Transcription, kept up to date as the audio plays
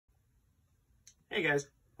Hey guys,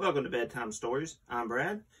 welcome to Bedtime Stories. I'm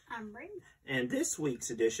Brad. I'm Braden. And this week's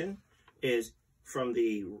edition is from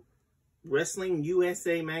the Wrestling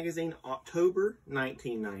USA magazine, October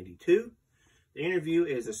 1992. The interview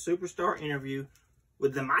is a superstar interview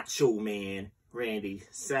with the Macho Man Randy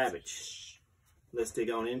Savage. Let's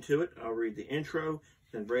dig on into it. I'll read the intro,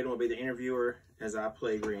 then Braden will be the interviewer as I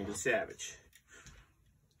play Randy Savage.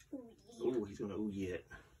 Ooh, he's gonna ooh yet.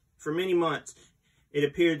 For many months, it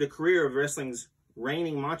appeared the career of wrestling's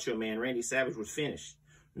reigning Macho Man Randy Savage was finished.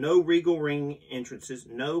 No regal ring entrances,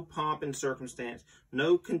 no pomp and circumstance,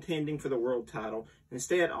 no contending for the world title.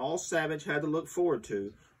 Instead, all Savage had to look forward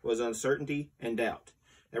to was uncertainty and doubt.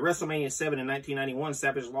 At WrestleMania 7 in 1991,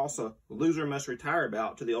 Savage lost a loser must retire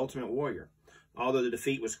bout to the Ultimate Warrior. Although the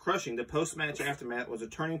defeat was crushing, the post-match aftermath was a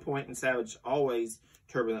turning point in Savage's always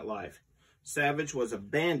turbulent life. Savage was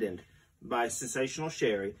abandoned by sensational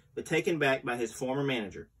Sherry, but taken back by his former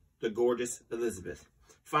manager, the gorgeous Elizabeth.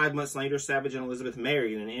 5 months later, Savage and Elizabeth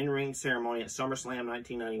married in an in-ring ceremony at SummerSlam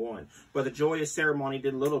 1991. But the joyous ceremony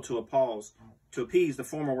did little to appease the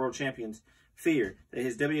former world champion's fear that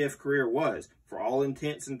his WWF career was, for all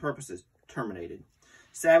intents and purposes, terminated.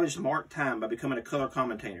 Savage marked time by becoming a color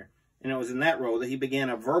commentator, and it was in that role that he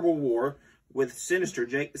began a verbal war with sinister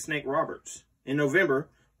Jake the Snake Roberts. In November,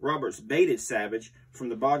 Roberts baited Savage from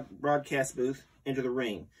the broadcast booth into the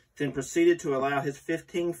ring, then proceeded to allow his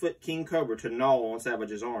 15-foot King Cobra to gnaw on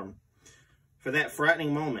Savage's arm. For that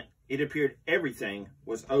frightening moment, it appeared everything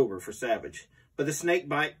was over for Savage. But the snake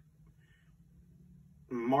bite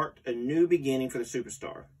marked a new beginning for the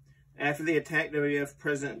superstar. After the attack, WWF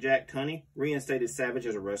President Jack Tunney reinstated Savage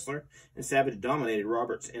as a wrestler, and Savage dominated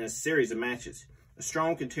Roberts in a series of matches. A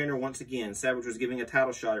strong contender once again, Savage was giving a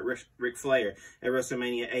title shot at Ric Flair at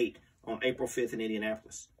WrestleMania 8 on April 5th in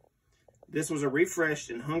Indianapolis. This was a refreshed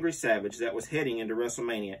and hungry Savage that was heading into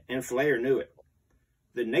WrestleMania, and Flair knew it.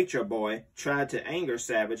 The Nature Boy tried to anger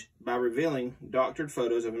Savage by revealing doctored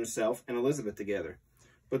photos of himself and Elizabeth together.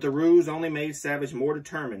 But the ruse only made Savage more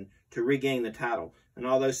determined to regain the title, and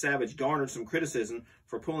although Savage garnered some criticism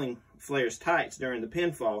for pulling Flair's tights during the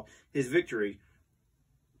pinfall, his victory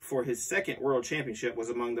for his second world championship was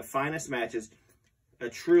among the finest matches, a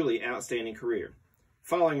truly outstanding career.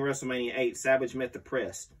 Following WrestleMania 8, Savage met the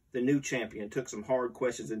press. The new champion took some hard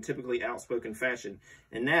questions in typically outspoken fashion,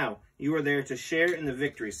 and now you are there to share in the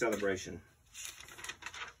victory celebration.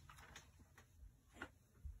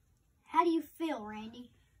 How do you feel, Randy?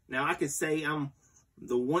 Now, I could say I'm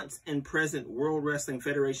the once and present World Wrestling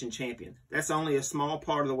Federation champion. That's only a small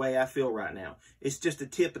part of the way I feel right now. It's just a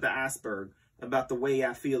tip of the iceberg about the way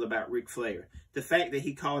I feel about Ric Flair. The fact that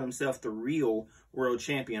he called himself the real world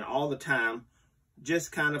champion all the time,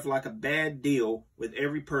 just kind of like a bad deal with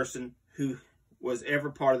every person who was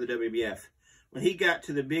ever part of the WWF. When he got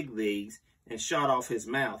to the big leagues and shot off his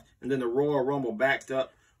mouth, and then the Royal Rumble backed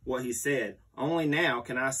up what he said, only now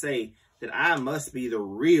can I say that I must be the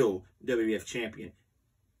real WWF champion.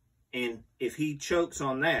 And if he chokes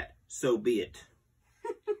on that, so be it.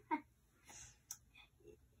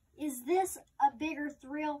 Is this a bigger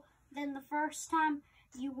thrill than the first time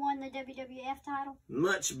you won the WWF title?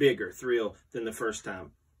 Much bigger thrill than the first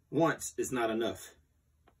time. Once is not enough.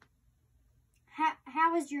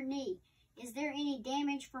 How is your knee? Is there any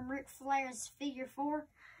damage from Ric Flair's figure 4?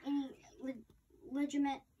 Any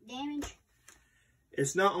ligament damage?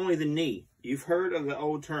 It's not only the knee. You've heard of the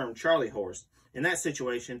old term Charlie horse. In that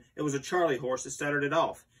situation, it was a Charlie horse that started it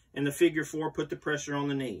off, and the figure 4 put the pressure on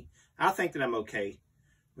the knee. I think that I'm okay,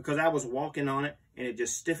 because I was walking on it, and it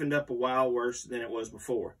just stiffened up a while worse than it was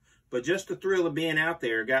before. But just the thrill of being out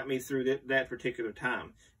there got me through that particular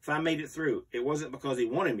time. If I made it through, it wasn't because he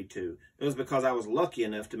wanted me to. It was because I was lucky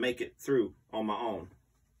enough to make it through on my own.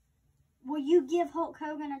 Will you give Hulk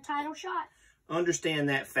Hogan a title shot? Understand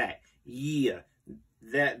that fact. Yeah,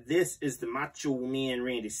 that this is the Macho Man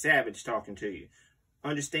Randy Savage talking to you.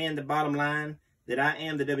 Understand the bottom line, that I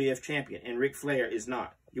am the WWF champion, and Ric Flair is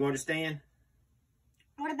not. You understand?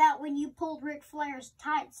 What about when you pulled Ric Flair's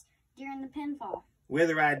tights during the pinfall?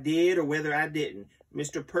 Whether I did or whether I didn't,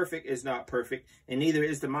 Mr. Perfect is not perfect, and neither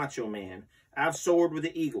is the Macho Man. I've soared with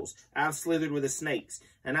the eagles, I've slithered with the snakes,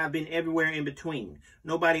 and I've been everywhere in between.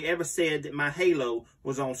 Nobody ever said that my halo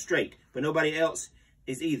was on straight, but nobody else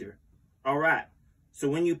is either. All right, so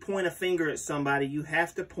when you point a finger at somebody, you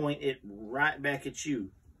have to point it right back at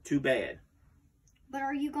you. Too bad. But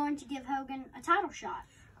are you going to give Hogan a title shot?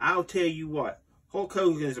 I'll tell you what. Hulk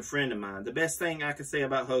Hogan is a friend of mine. The best thing I can say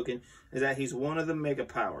about Hogan is that he's one of the mega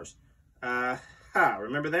powers.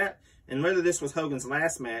 Remember that? And whether this was Hogan's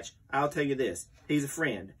last match, I'll tell you this. He's a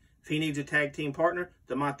friend. If he needs a tag team partner,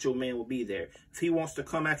 the Macho Man will be there. If he wants to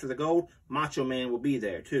come after the gold, Macho Man will be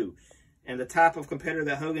there too. And the type of competitor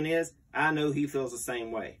that Hogan is, I know he feels the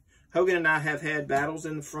same way. Hogan and I have had battles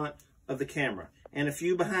in the front of the camera and a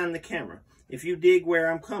few behind the camera. If you dig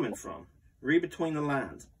where I'm coming from, read between the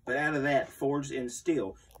lines. But out of that, forged in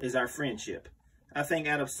steel, is our friendship. I think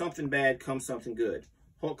out of something bad comes something good.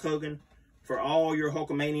 Hulk Hogan, for all your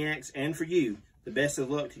Hulkamaniacs and for you, the best of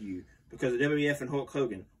luck to you, because the WWF and Hulk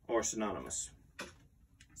Hogan are synonymous.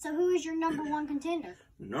 So who is your #1 contender?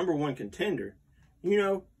 #1 contender? You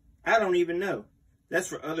know, I don't even know. That's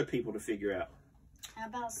for other people to figure out. How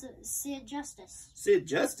about Sid Justice? Sid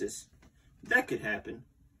Justice? That could happen.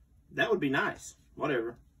 That would be nice.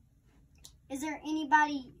 Whatever. Is there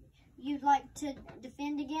anybody you'd like to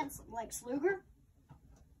defend against, like Sluger?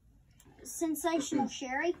 Sensational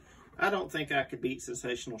Sherry? I don't think I could beat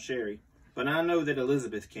Sensational Sherry, but I know that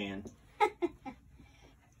Elizabeth can.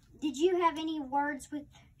 Did you have any words with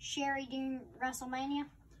Sherry during WrestleMania?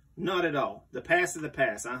 Not at all. The past is the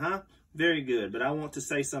past, Very good, but I want to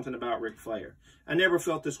say something about Ric Flair. I never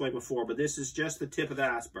felt this way before, but this is just the tip of the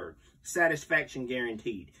iceberg. Satisfaction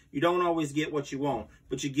guaranteed. You don't always get what you want,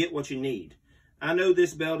 but you get what you need. I know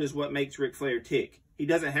this belt is what makes Ric Flair tick. He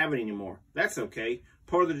doesn't have it anymore. That's okay.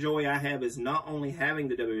 Part of the joy I have is not only having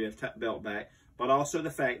the WWF belt back, but also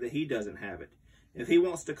the fact that he doesn't have it. If he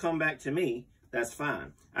wants to come back to me, that's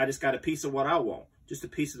fine. I just got a piece of what I want. Just a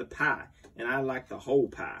piece of the pie. And I like the whole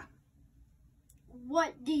pie.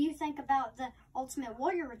 What do you think about the Ultimate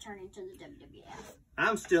Warrior returning to the WWF?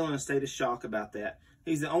 I'm still in a state of shock about that.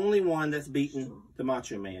 He's the only one that's beaten the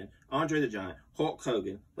Macho Man, Andre the Giant, Hulk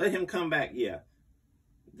Hogan. Let him come back, yeah.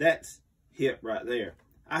 That's hip right there.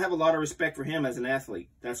 I have a lot of respect for him as an athlete.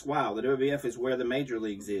 That's why the WWF is where the major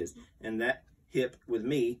leagues is. And that hip with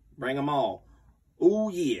me, bring them all. Ooh,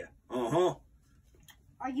 yeah.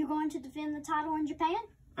 Are you going to defend the title in Japan?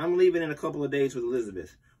 I'm leaving in a couple of days with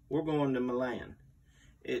Elizabeth. We're going to Milan,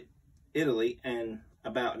 Italy, and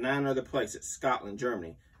about 9 other places, Scotland,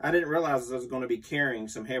 Germany. I didn't realize I was going to be carrying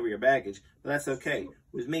some heavier baggage, but that's okay.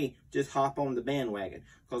 With me, just hop on the bandwagon,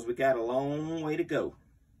 because we got a long way to go.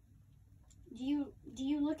 Do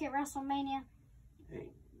you look at WrestleMania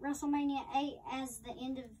 8 as the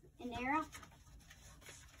end of an era?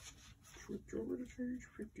 Switch over to page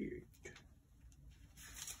 58.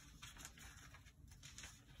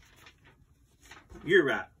 You're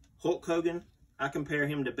right. Hulk Hogan, I compare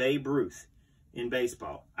him to Babe Ruth in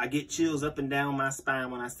baseball. I get chills up and down my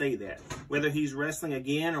spine when I say that, whether he's wrestling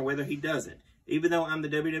again or whether he doesn't. Even though I'm the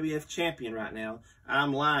WWF champion right now,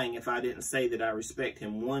 I'm lying if I didn't say that I respect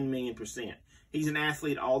him 1,000,000%. He's an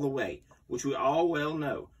athlete all the way, which we all well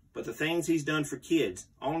know. But the things he's done for kids,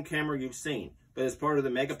 on camera you've seen. But as part of the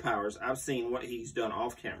Mega Powers, I've seen what he's done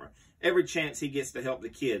off camera. Every chance he gets to help the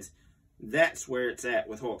kids, that's where it's at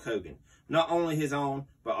with Hulk Hogan. Not only his own,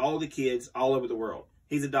 but all the kids all over the world.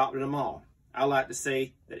 He's adopted them all. I like to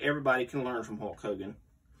say that everybody can learn from Hulk Hogan.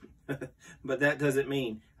 But that doesn't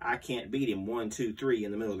mean I can't beat him 1, 2, 3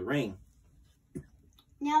 in the middle of the ring.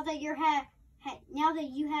 Now that you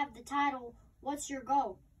have the title, what's your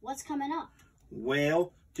goal? What's coming up?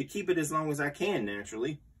 Well, to keep it as long as I can,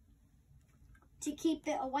 naturally. To keep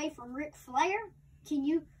it away from Ric Flair? Can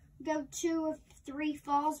you go 2 of 3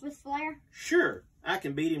 falls with Flair? Sure, I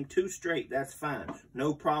can beat him 2 straight. That's fine.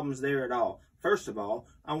 No problems there at all. First of all,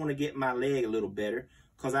 I want to get my leg a little better,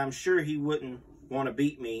 because I'm sure he wouldn't want to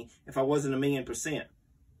beat me if I wasn't 1,000,000%.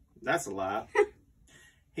 That's a lie.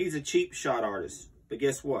 He's a cheap shot artist, but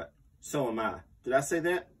guess what? So am I. Did I say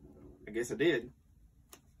that? I guess I did.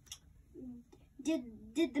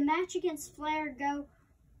 Did the match against Flair go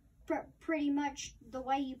pretty much the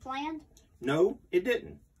way you planned? No, it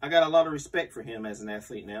didn't. I got a lot of respect for him as an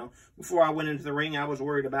athlete now. Before I went into the ring, I was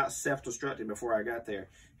worried about self-destructing before I got there.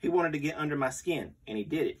 He wanted to get under my skin, and he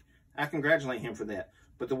did it. I congratulate him for that.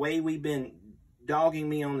 But the way we've been dogging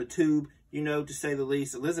me on the tube, you know, to say the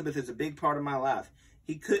least, Elizabeth is a big part of my life.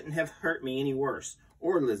 He couldn't have hurt me any worse,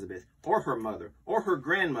 or Elizabeth, or her mother, or her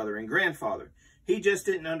grandmother and grandfather. He just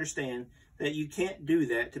didn't understand that you can't do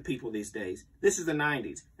that to people these days. This is the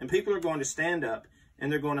 90s, and people are going to stand up,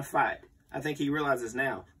 and they're going to fight. I think he realizes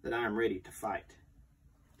now that I'm ready to fight.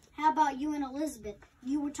 How about you and Elizabeth?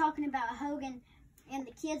 You were talking about Hogan and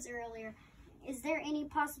the kids earlier. Is there any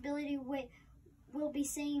possibility we'll be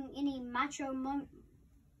seeing any macho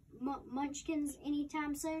munchkins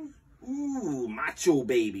anytime soon? Ooh, macho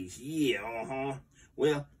babies. Yeah,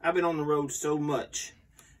 Well, I've been on the road so much.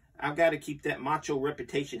 I've got to keep that macho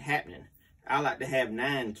reputation happening. I like to have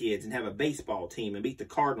 9 kids and have a baseball team and beat the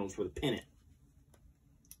Cardinals with a pennant.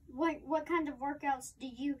 What kind of workouts do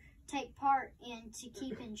you take part in to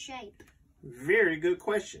keep in shape? Very good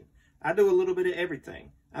question. I do a little bit of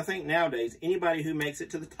everything. I think nowadays, anybody who makes it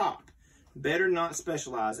to the top better not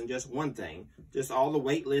specialize in just one thing. Just all the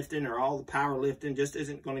weightlifting or all the powerlifting just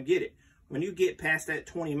isn't going to get it. When you get past that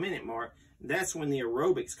 20-minute mark, that's when the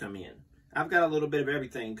aerobics come in. I've got a little bit of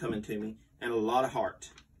everything coming to me and a lot of heart.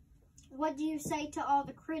 What do you say to all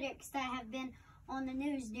the critics that have been on the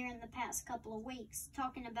news during the past couple of weeks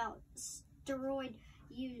talking about steroid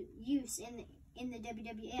use in the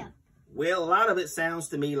WWF? Well, a lot of it sounds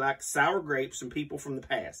to me like sour grapes from people from the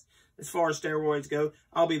past. As far as steroids go,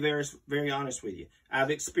 I'll be very, very honest with you. I've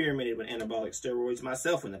experimented with anabolic steroids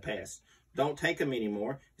myself in the past. Don't take them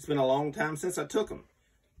anymore. It's been a long time since I took them.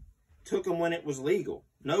 Took them when it was legal.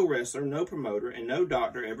 No wrestler, no promoter, and no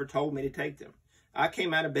doctor ever told me to take them. I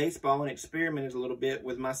came out of baseball and experimented a little bit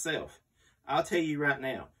with myself. I'll tell you right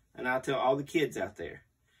now, and I'll tell all the kids out there,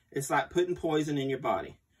 it's like putting poison in your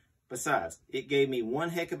body. Besides, it gave me one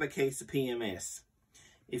heck of a case of PMS.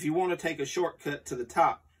 If you want to take a shortcut to the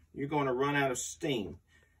top, you're going to run out of steam.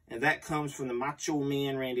 And that comes from the Macho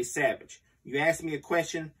Man Randy Savage. You ask me a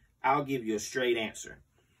question, I'll give you a straight answer.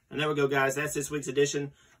 And there we go, guys. That's this week's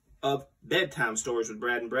edition of Bedtime Stories with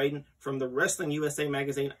Brad and Braden from the Wrestling USA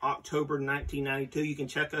magazine, October 1992. You can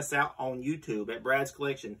check us out on YouTube at Brad's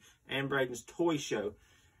Collection and Braden's Toy Show.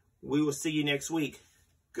 We will see you next week.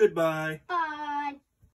 Goodbye. Bye.